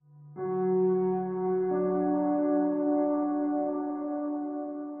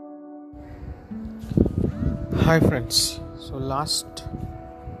Hi friends. So last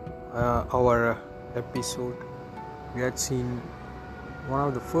our episode we had seen one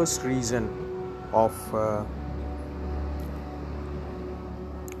of the first reason of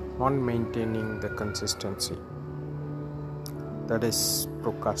not maintaining the consistency, that is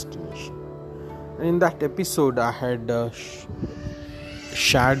procrastination. And in that episode I had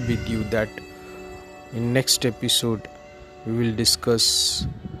shared with you that in next episode we will discuss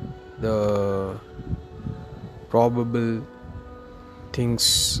the probable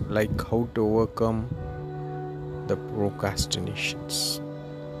things like how to overcome the procrastinations.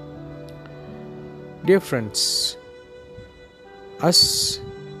 Dear friends,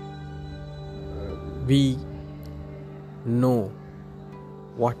 we know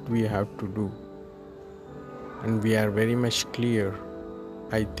what we have to do, and we are very much clear.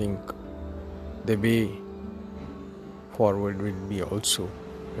 I think the way forward will be also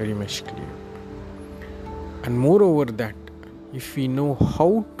very much clear. And moreover that, if we know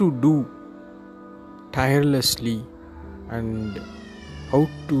how to do tirelessly and how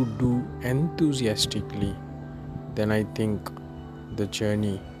to do enthusiastically, then I think the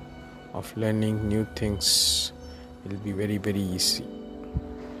journey of learning new things will be very, very easy.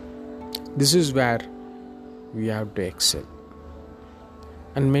 This is where we have to excel.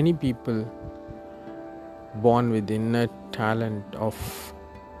 And many people born with inner talent of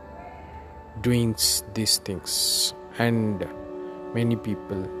doing these things, and many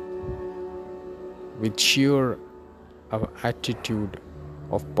people with sheer attitude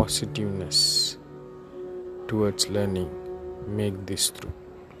of positiveness towards learning make this through.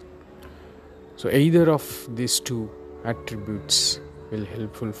 So either of these two attributes will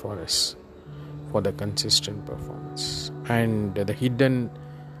helpful for us for the consistent performance. And the hidden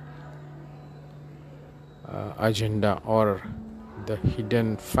agenda or the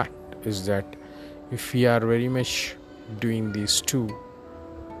hidden fact is that if we are very much doing these two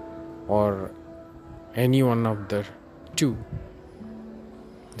or any one of the two,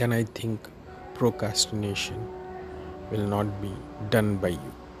 then I think procrastination will not be done by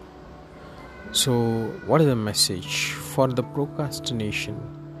you. So what is the message for the procrastination?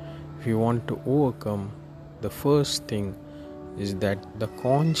 If you want to overcome, the first thing is that the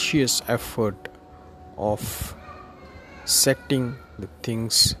conscious effort of setting the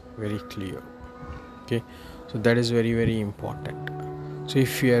things very clear. Okay, so that is very, very important. So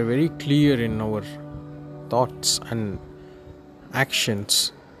if we are very clear in our thoughts and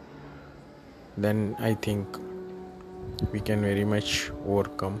actions, then I think we can very much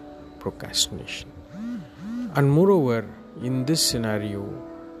overcome procrastination. And moreover, in this scenario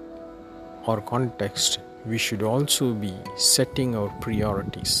or context, we should also be setting our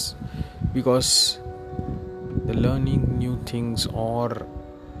priorities, because the learning new things or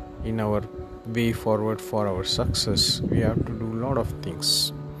in our way forward for our success, we have to do a lot of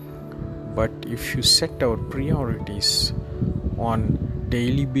things. But if you set our priorities on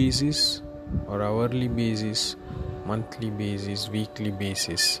daily basis or hourly basis, monthly basis, weekly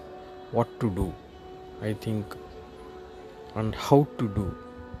basis, what to do, I think, and how to do,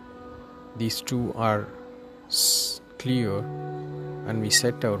 these two are clear, and we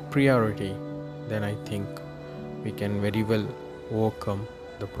set our priority, then I think we can very well overcome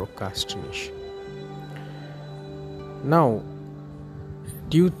the procrastination. Now,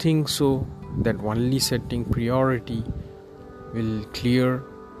 do you think so that only setting priority will clear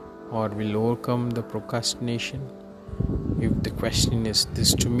or will overcome the procrastination? If the question is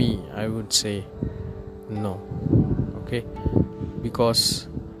this to me, I would say no. Okay, because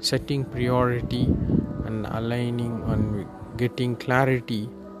setting priority and aligning and getting clarity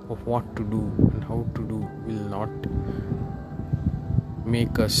of what to do and how to do will not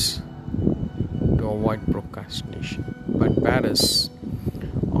make us to avoid procrastination. But whereas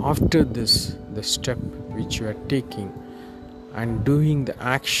after this, the step which you are taking and doing the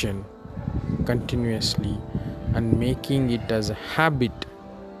action continuously and making it as a habit,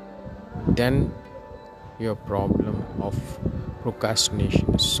 then your problem of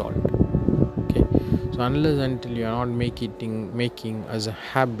procrastination is solved. Okay, so unless until you are not making as a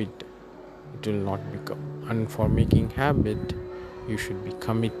habit, it will not become. And for making habit, you should be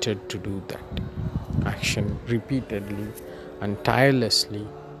committed to do that action repeatedly and tirelessly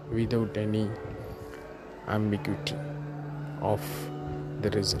without any ambiguity of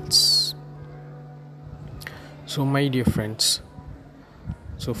the results. So my dear friends,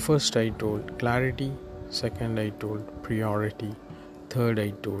 so first I told clarity, second I told priority, third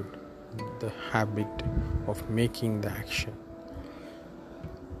I told the habit of making the action,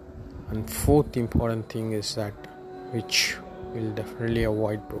 and fourth important thing is that which will definitely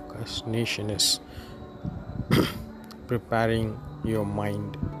avoid procrastination is preparing your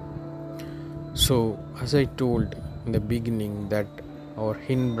mind. So as I told in the beginning, that our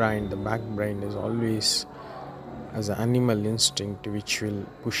hindbrain, the back brain, is always as an animal instinct which will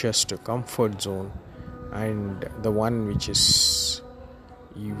push us to comfort zone, and the one which is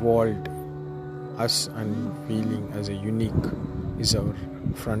evolved us and feeling as a unique is our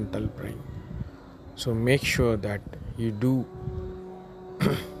frontal brain. So make sure that you do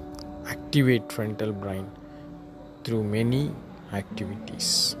activate frontal brain through many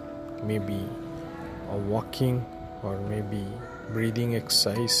activities, maybe a walking, or maybe breathing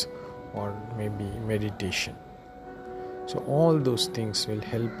exercise, or maybe meditation. So all those things will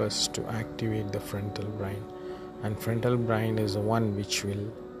help us to activate the frontal brain, and frontal brain is the one which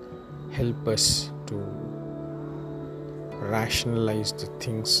will help us to rationalize the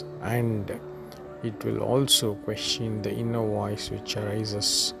things, and it will also question the inner voice which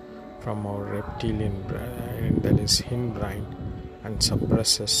arises from our reptilian brain, that is hindbrain, and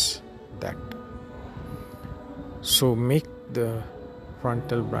suppresses that. So make the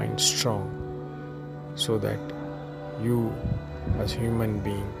frontal brain strong so that you as human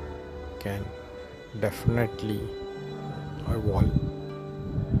being can definitely evolve.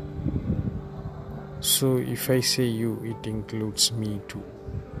 So if I say you, it includes me too.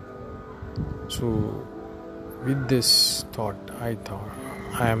 So with this thought, I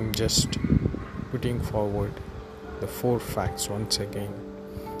am just putting forward the 4 facts once again.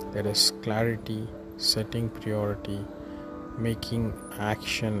 There is clarity, setting priority, making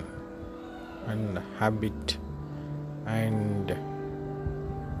action and habit, and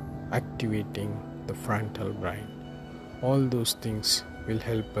activating the frontal brain. All those things will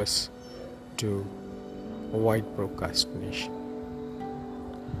help us to avoid procrastination.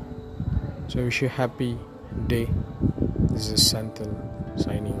 So I wish you a happy day. This is Santhal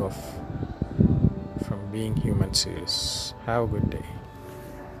signing off from Being Human series. Have a good day.